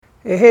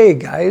Hey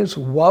guys,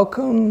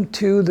 welcome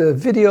to the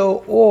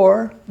video,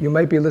 or you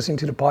might be listening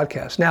to the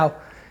podcast. Now,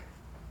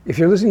 if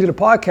you're listening to the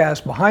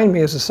podcast, behind me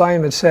is a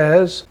sign that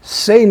says,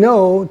 say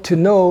no to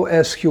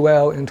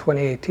NoSQL in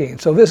 2018.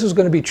 So this is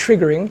going to be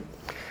triggering,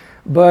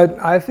 but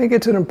I think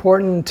it's an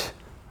important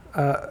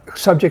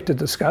subject to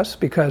discuss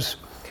because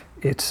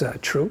it's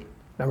true,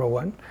 number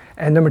one.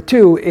 And number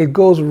two, it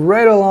goes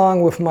right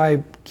along with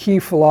my key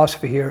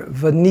philosophy here,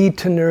 the need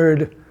to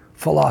nerd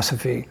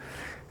philosophy.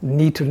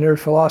 Need to nerd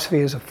philosophy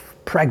is a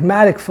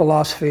pragmatic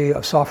philosophy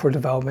of software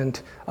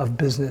development, of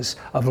business,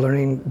 of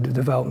learning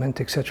development,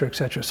 etc.,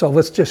 etc. So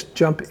let's just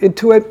jump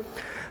into it.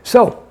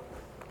 So,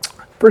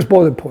 first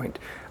bullet point,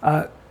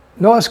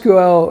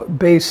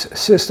 NoSQL-based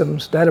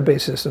systems,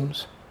 database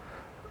systems,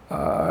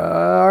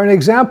 are an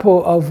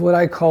example of what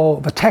I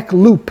call the tech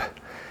loop.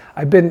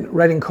 I've been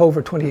writing code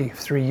for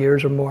 23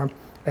 years or more,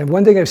 and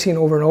one thing I've seen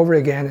over and over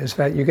again is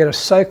that you get a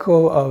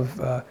cycle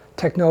of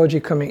technology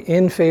coming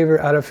in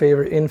favor, out of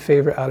favor, in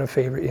favor, out of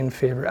favor, in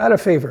favor, out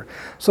of favor.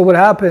 So what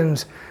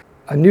happens,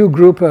 a new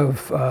group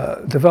of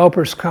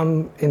developers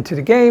come into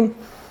the game,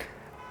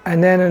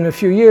 and then in a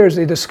few years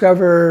they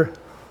discover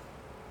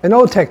an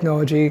old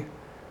technology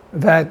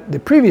that the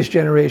previous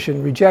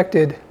generation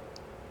rejected,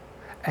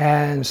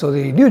 and so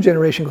the new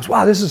generation goes,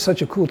 wow, this is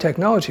such a cool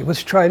technology,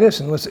 let's try this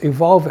and let's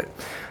evolve it.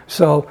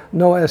 So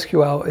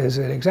NoSQL is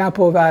an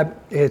example of that.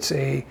 It's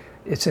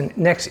a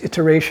next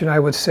iteration, I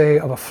would say,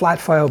 of a flat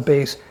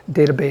file-based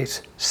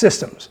database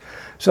systems.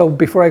 So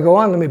before I go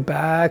on, let me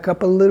back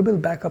up a little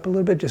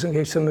bit, just in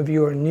case some of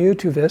you are new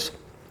to this.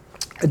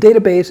 A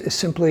database is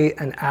simply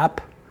an app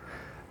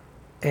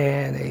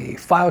and a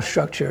file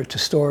structure to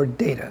store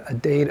data,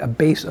 a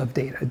base of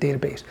data, a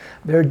database.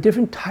 There are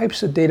different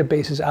types of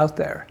databases out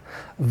there.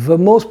 The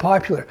most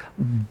popular,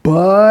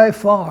 by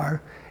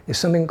far, is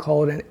something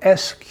called an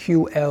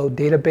SQL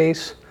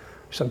database.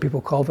 Some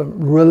people call them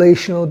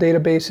relational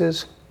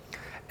databases.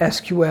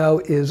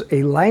 SQL is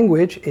a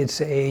language.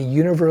 It's a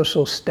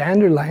universal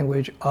standard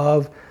language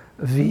of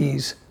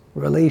these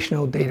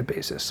relational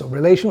databases. So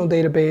relational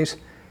database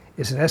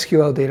is an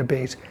SQL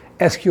database.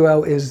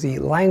 SQL is the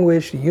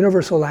language, the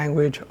universal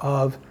language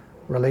of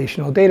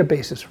relational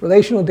databases.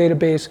 Relational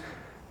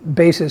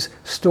bases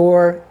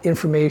store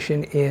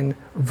information in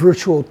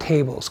virtual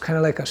tables, kind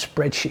of like a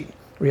spreadsheet,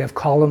 where you have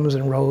columns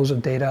and rows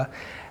of data.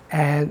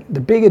 And the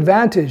big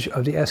advantage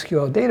of the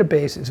SQL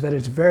database is that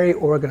it's very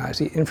organized.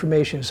 The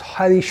information is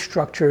highly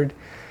structured,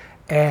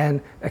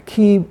 and a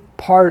key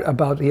part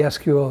about the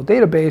SQL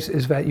database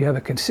is that you have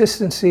a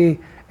consistency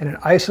and an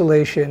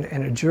isolation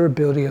and a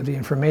durability of the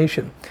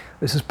information.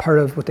 This is part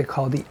of what they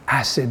call the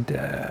acid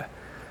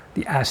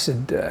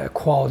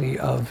quality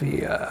of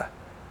the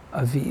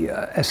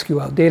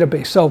SQL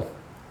database. So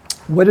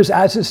what does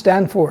ACID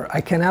stand for?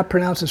 I cannot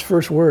pronounce its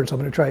first word, so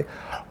I'm going to try.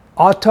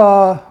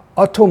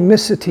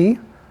 Atomicity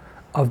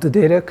of the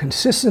data,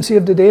 consistency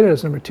of the data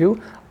is number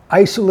two,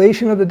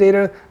 isolation of the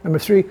data, number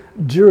three,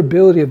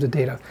 durability of the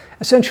data.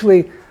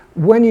 Essentially,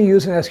 when you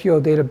use an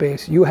SQL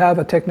database, you have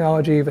a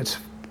technology that's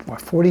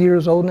 40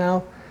 years old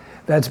now,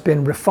 that's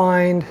been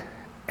refined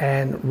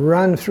and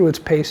run through its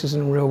paces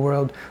in the real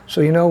world. So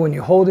you know when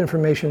you hold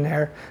information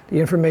there, the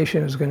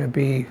information is going to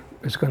be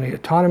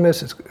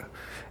autonomous, it's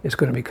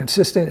going to be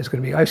consistent, it's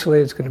going to be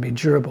isolated, it's going to be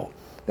durable.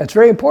 That's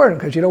very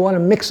important because you don't want to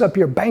mix up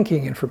your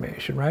banking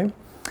information, right?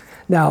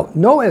 Now,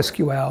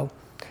 NoSQL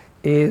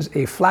is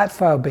a flat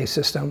file-based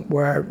system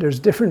where there's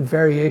different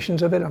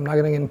variations of it. I'm not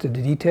going to get into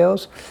the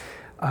details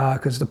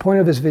because the point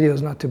of this video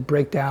is not to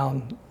break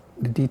down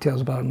the details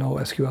about a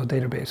NoSQL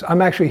database.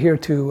 I'm actually here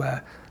to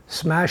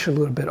smash a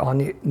little bit on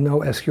the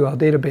NoSQL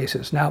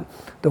databases. Now,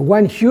 the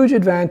one huge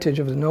advantage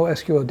of the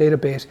NoSQL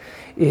database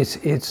is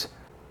it's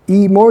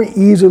more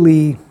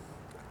easily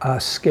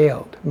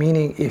scaled,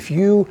 meaning if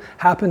you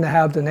happen to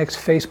have the next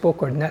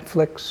Facebook or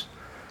Netflix,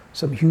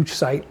 some huge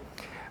site,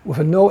 with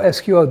a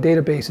NoSQL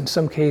database, in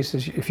some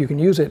cases, if you can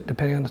use it,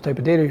 depending on the type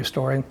of data you're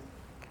storing,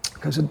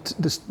 because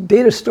this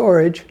data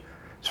storage,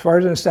 as far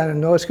as I understand, a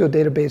NoSQL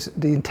database,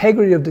 the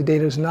integrity of the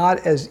data is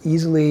not as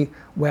easily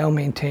well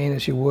maintained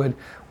as you would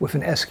with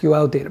an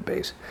SQL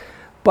database.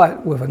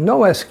 But with a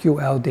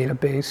NoSQL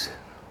database,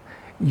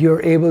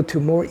 you're able to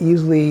more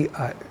easily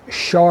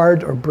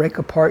shard or break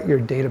apart your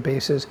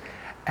databases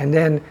and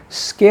then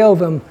scale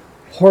them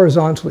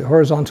horizontally.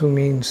 Horizontal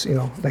means,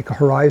 like a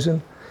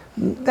horizon.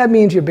 That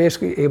means you're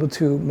basically able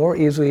to more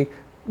easily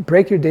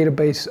break your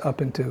database up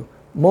into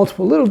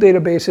multiple little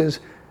databases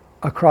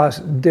across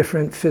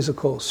different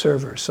physical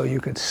servers. So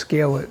you could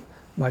scale it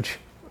much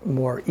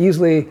more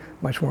easily,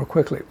 much more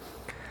quickly.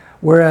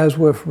 Whereas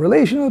with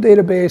relational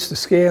database, the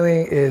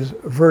scaling is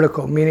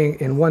vertical, meaning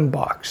in one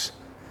box.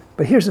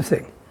 But here's the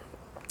thing.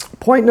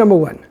 Point number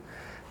one,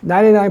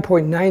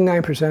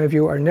 99.99% of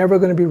you are never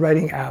going to be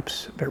writing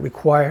apps that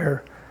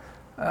require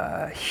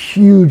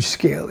huge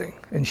scaling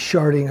and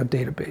sharding of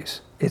database.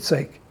 It's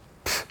like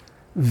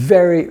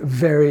very,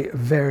 very,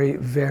 very,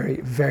 very,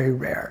 very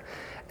rare.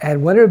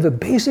 And one of the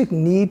basic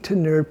need to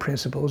nerd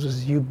principles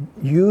is you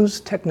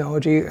use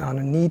technology on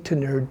a need to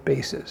nerd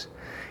basis.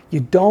 You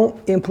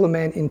don't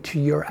implement into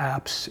your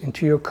apps,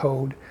 into your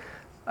code,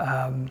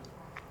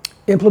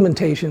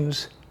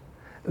 implementations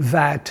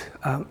that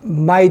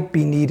might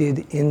be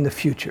needed in the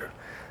future.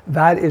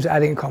 That is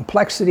adding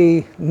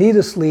complexity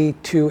needlessly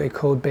to a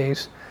code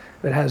base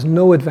that has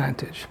no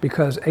advantage.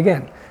 Because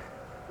again,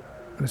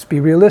 let's be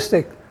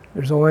realistic,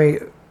 there's only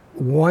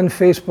one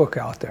Facebook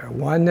out there,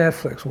 one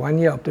Netflix, one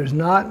Yelp. There's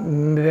not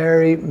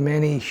very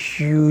many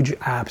huge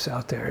apps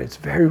out there. It's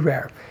very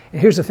rare.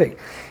 And here's the thing.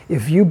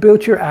 If you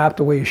built your app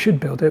the way you should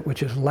build it,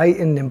 which is light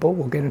and nimble,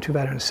 we'll get into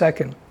that in a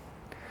second.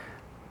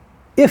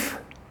 If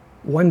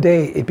one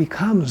day it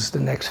becomes the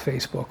next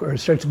Facebook or it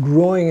starts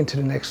growing into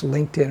the next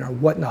LinkedIn or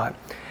whatnot,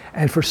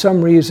 and for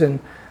some reason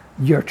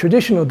your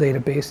traditional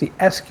database, the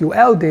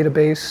SQL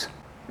database,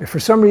 if for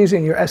some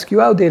reason your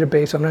SQL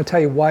database, I'm going to tell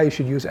you why you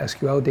should use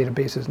SQL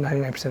databases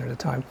 99% of the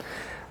time.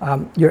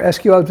 Your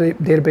SQL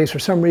database for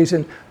some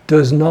reason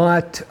is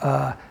not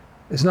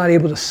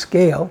able to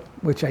scale,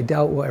 which I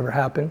doubt will ever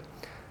happen.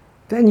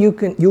 Then you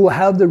will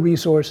have the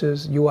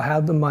resources, you will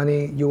have the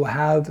money, you will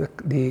have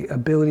the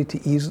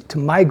ability to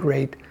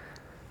migrate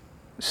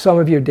some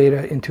of your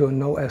data into a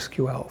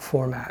NoSQL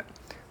format.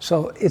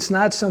 So it's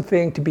not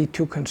something to be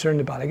too concerned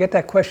about. I get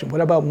that question.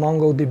 What about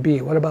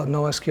MongoDB? What about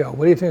NoSQL?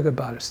 What do you think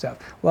about it, Steph?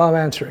 Well, I'm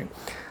answering.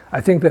 I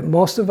think that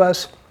most of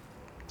us,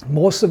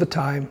 most of the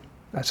time,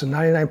 that's a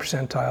 99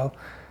 percentile,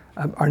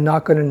 are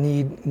not going to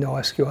need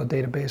NoSQL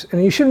database.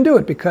 And you shouldn't do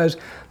it because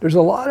there's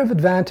a lot of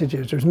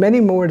advantages. There's many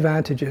more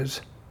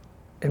advantages,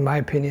 in my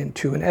opinion,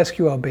 to an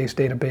SQL-based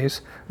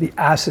database, the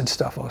ACID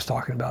stuff I was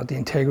talking about, the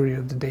integrity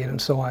of the data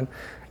and so on.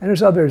 And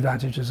there's other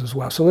advantages as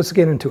well. So let's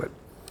get into it.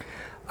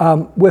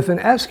 With an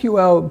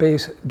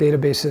SQL-based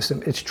database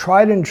system, it's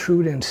tried and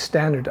true and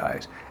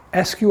standardized.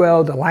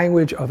 SQL, the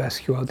language of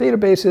SQL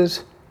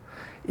databases,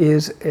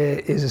 is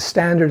a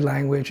standard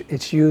language.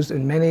 It's used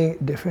in many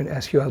different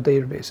SQL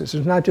databases.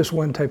 There's not just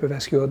one type of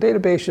SQL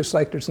database, just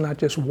like there's not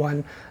just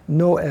one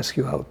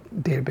NoSQL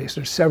database.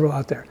 There's several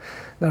out there.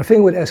 Now, the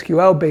thing with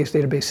SQL-based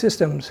database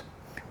systems,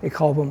 they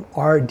call them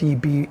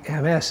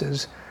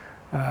RDBMSs,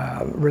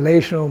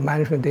 Relational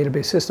Management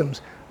Database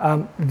Systems.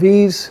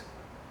 These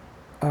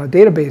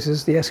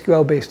databases, the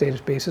SQL-based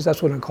databases,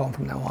 that's what I'm calling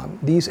from now on.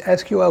 These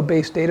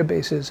SQL-based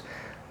databases,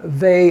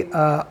 they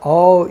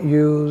all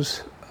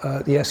use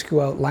the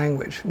SQL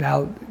language.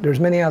 Now, there's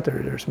many out there.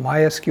 There's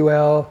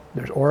MySQL,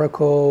 there's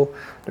Oracle,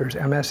 there's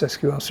MS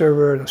SQL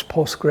Server, there's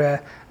Postgre,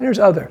 and there's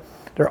other.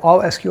 They're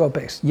all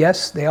SQL-based.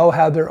 Yes, they all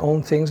have their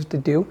own things that they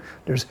do.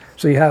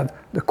 So you have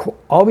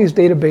all these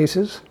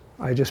databases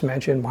I just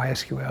mentioned,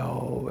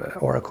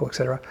 MySQL, Oracle,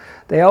 etc.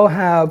 They all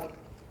have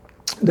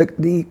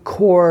the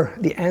core,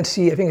 the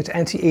ANSI, I think it's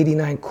ANSI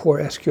 89 core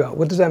SQL.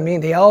 What does that mean?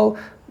 They all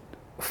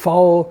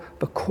follow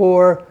the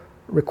core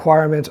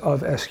requirements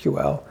of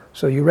SQL.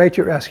 So you write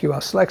your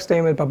SQL select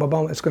statement, blah, blah,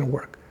 blah, it's going to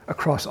work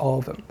across all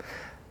of them.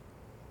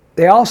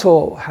 They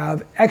also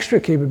have extra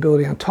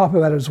capability on top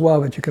of that as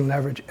well that you can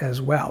leverage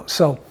as well.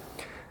 So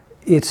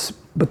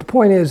but the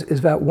point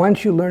is that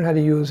once you learn how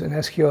to use an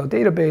SQL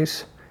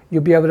database,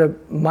 you'll be able to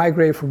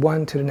migrate from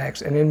one to the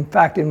next. And in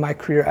fact, in my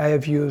career, I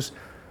have used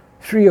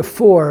 3 or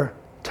 4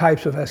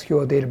 types of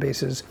SQL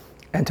databases,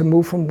 and to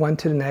move from one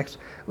to the next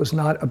was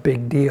not a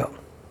big deal.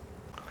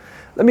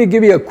 Let me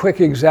give you a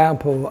quick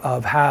example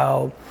of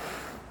how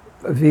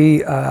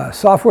the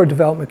software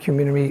development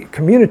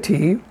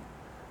community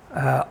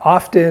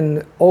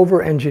often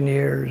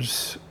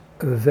over-engineers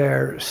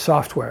their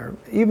software,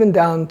 even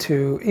on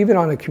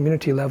a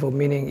community level,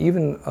 meaning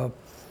even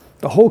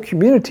the whole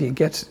community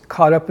gets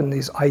caught up in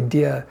this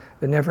idea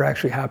that never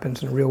actually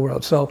happens in the real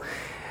world. So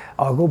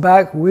I'll go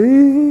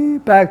way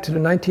back to the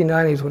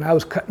 1990s when I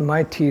was cutting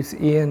my teeth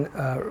in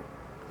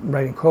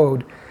writing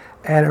code.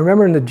 And I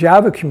remember in the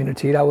Java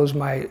community, that was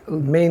my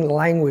main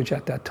language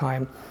at that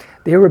time,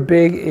 they were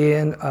big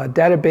in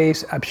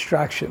database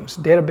abstractions.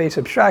 Database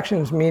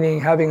abstractions meaning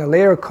having a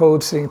layer of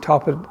code sitting on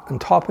top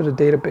of the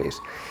database.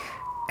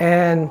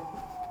 And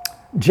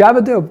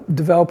Java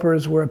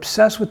developers were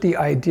obsessed with the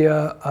idea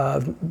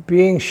of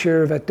being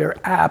sure that their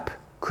app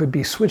could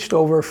be switched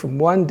over from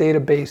one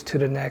database to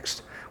the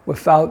next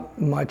without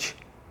much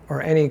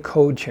or any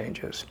code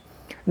changes.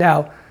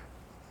 Now,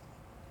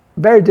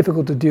 very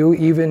difficult to do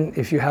even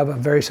if you have a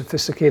very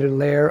sophisticated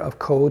layer of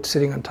code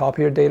sitting on top of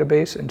your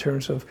database in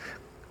terms of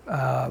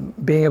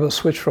being able to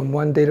switch from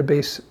one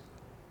database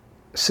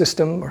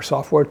system or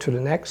software to the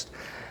next.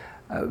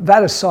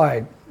 That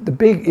aside, the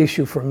big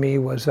issue for me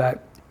was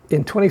that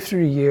in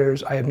 23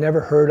 years, I have never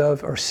heard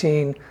of or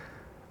seen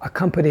a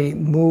company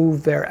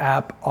move their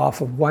app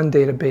off of one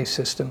database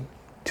system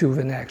to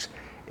the next.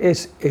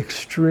 It's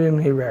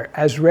extremely rare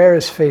as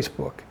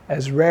Facebook,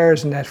 as rare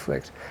as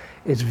Netflix.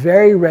 It's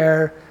very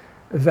rare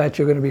that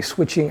you're going to be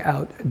switching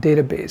out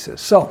databases.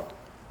 So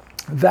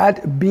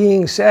that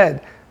being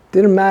said,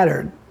 didn't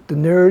matter. The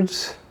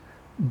nerds,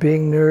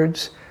 being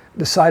nerds,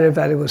 decided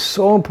that it was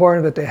so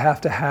important that they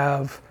have to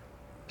have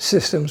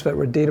systems that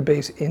were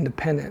database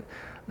independent.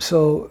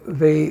 So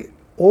they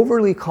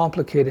overly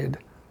complicated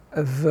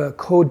the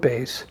code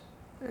base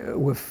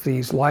with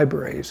these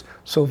libraries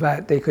so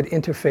that they could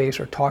interface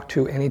or talk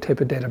to any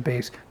type of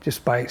database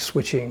just by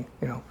switching.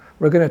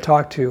 We're going to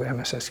talk to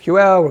MS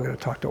SQL, we're going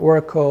to talk to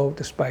Oracle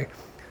just by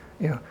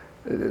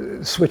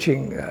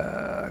switching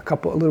a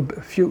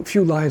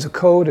few lines of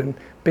code, and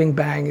bing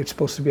bang, it's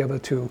supposed to be able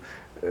to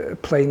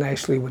play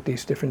nicely with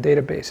these different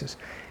databases.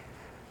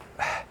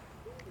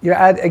 You're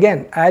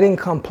adding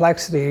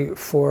complexity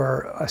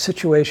for a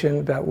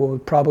situation that will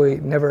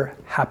probably never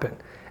happen.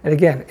 And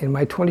again, in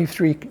my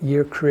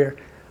 23-year career,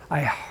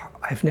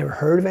 I've never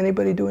heard of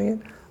anybody doing it.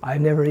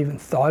 I've never even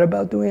thought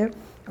about doing it.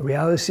 In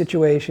reality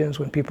situations,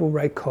 when people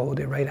write code,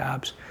 they write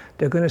apps,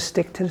 they're going to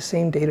stick to the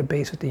same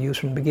database that they used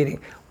from the beginning,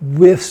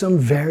 with some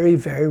very,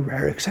 very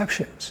rare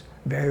exceptions.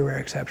 Very rare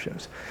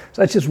exceptions.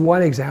 So that's just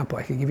one example.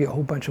 I could give you a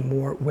whole bunch of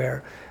more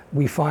where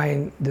we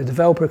find the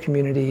developer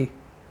community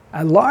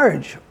at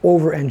large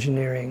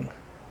over-engineering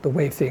the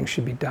way things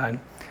should be done.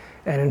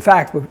 And in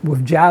fact,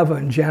 with Java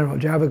in general,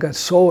 Java got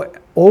so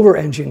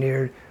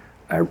over-engineered,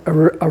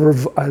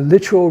 a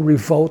literal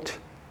revolt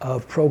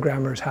of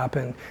programmers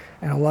happened,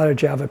 and a lot of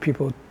Java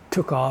people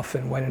took off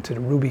and went into the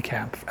Ruby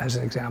camp, as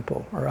an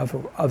example, or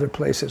other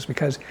places,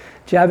 because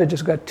Java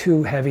just got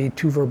too heavy,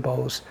 too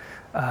verbose.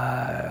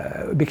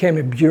 It became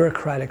a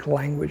bureaucratic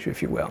language,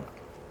 if you will.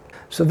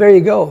 So there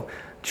you go.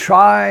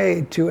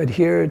 Try to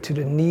adhere to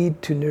the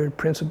need to nerd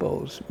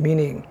principles,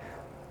 meaning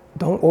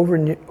don't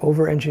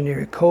over-engineer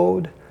your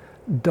code.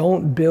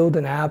 Don't build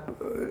an app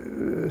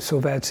so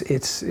that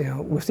it's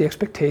with the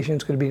expectation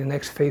it's going to be the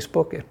next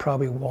Facebook. It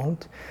probably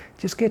won't.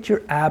 Just get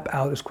your app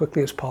out as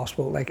quickly as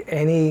possible. Like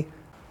any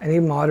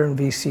modern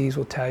VCs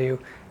will tell you,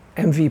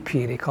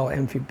 MVP, they call it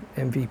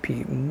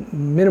MVP,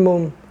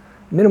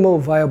 minimal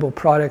viable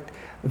product.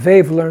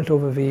 They've learned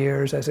over the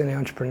years, as any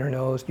entrepreneur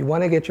knows, you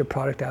want to get your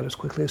product out as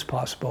quickly as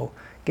possible,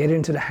 get it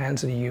into the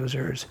hands of the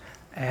users,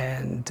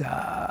 and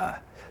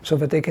so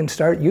that they can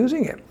start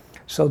using it.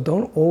 So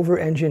don't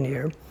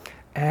over-engineer.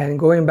 And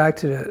going back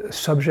to the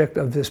subject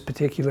of this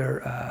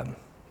particular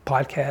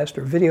podcast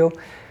or video,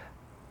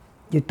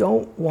 you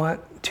don't want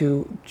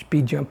to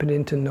be jumping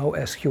into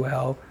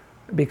NoSQL,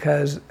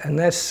 because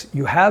unless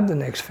you have the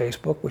next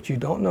Facebook, which you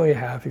don't know you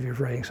have if you're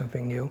writing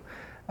something new,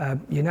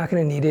 you're not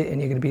going to need it,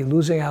 and you're going to be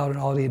losing out on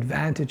all the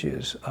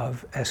advantages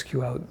of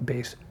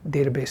SQL-based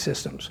database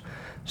systems.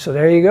 So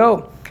there you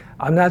go.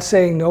 I'm not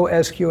saying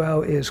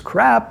NoSQL is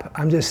crap.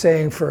 I'm just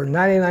saying for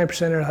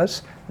 99% of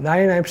us,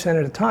 99%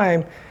 of the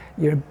time,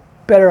 you're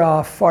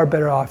far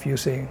better off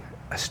using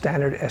a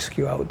standard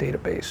SQL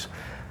database.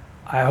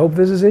 I hope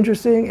this is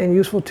interesting and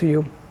useful to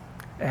you.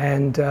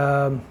 And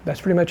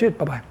that's pretty much it.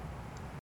 Bye-bye.